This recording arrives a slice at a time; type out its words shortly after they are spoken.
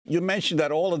You mentioned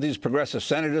that all of these progressive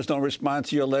senators don't respond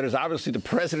to your letters. Obviously, the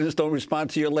presidents don't respond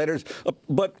to your letters.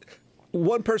 But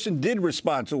one person did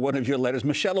respond to one of your letters,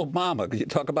 Michelle Obama. Could you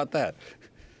talk about that?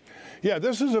 Yeah,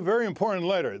 this is a very important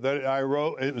letter that I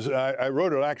wrote. I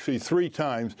wrote it actually 3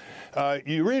 times.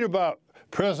 You read about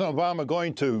President Obama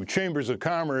going to chambers of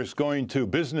commerce, going to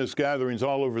business gatherings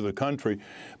all over the country,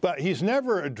 but he's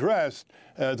never addressed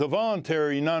the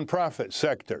voluntary nonprofit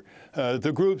sector,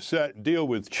 the groups that deal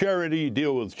with charity,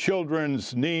 deal with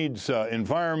children's needs,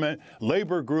 environment,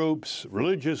 labor groups,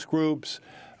 religious groups,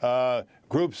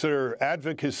 groups that are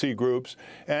advocacy groups.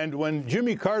 And when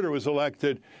Jimmy Carter was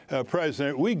elected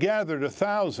president, we gathered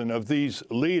 1,000 of these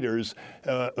leaders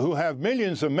who have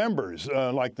millions of members,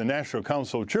 like the National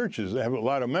Council of Churches. They have a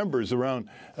lot of members around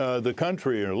the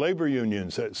country, or labor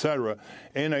unions, et cetera,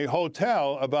 in a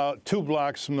hotel about 2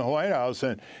 blocks from the White House.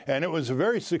 And it was a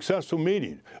very successful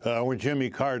meeting with Jimmy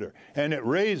Carter. And it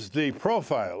raised the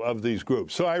profile of these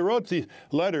groups. So I wrote these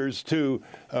letters to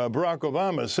Barack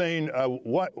Obama saying,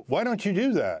 why don't you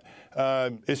do that?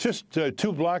 It's just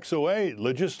 2 blocks away,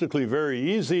 logistically very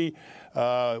easy.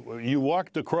 You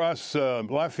walked across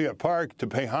Lafayette Park to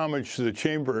pay homage to the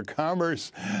Chamber of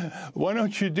Commerce. Why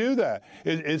don't you do that?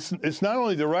 It's not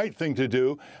only the right thing to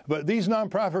do, but these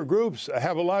nonprofit groups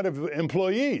have a lot of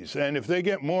employees. And if they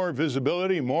get more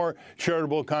visibility, more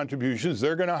charitable contributions,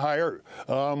 they're going to hire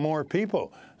more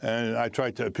people. And I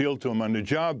tried to appeal to him on a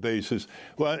job basis.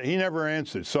 Well, he never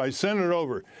answered. So I sent it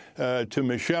over to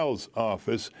Michelle's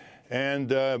office, and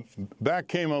back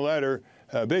came a letter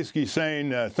basically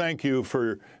saying thank you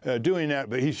for doing that,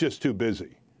 but he's just too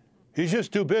busy. He's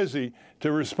just too busy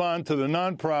to respond to the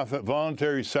nonprofit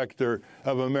voluntary sector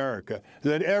of America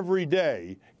that every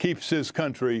day keeps his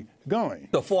country going.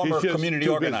 The former community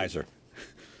organizer.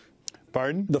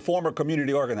 Pardon? The former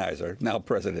community organizer, now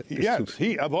president. Yes,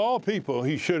 of all people,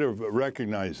 he should have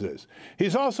recognized this.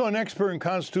 He's also an expert in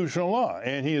constitutional law,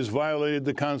 and he has violated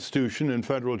the Constitution and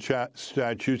federal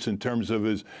statutes in terms of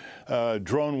his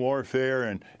drone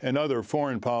warfare and other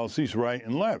foreign policies, right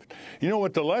and left. You know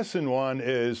what the lesson one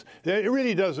is? It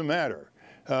really doesn't matter.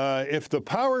 If the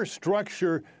power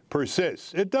structure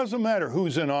persists, it doesn't matter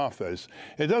who's in office.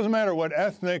 It doesn't matter what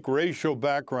ethnic, racial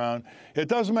background. It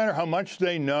doesn't matter how much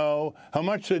they know, how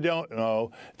much they don't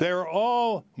know. They're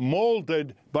all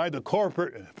molded by the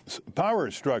corporate power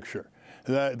structure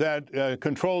that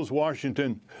controls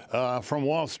Washington from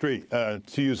Wall Street, to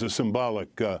use a symbolic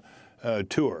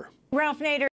tour. Ralph Nader.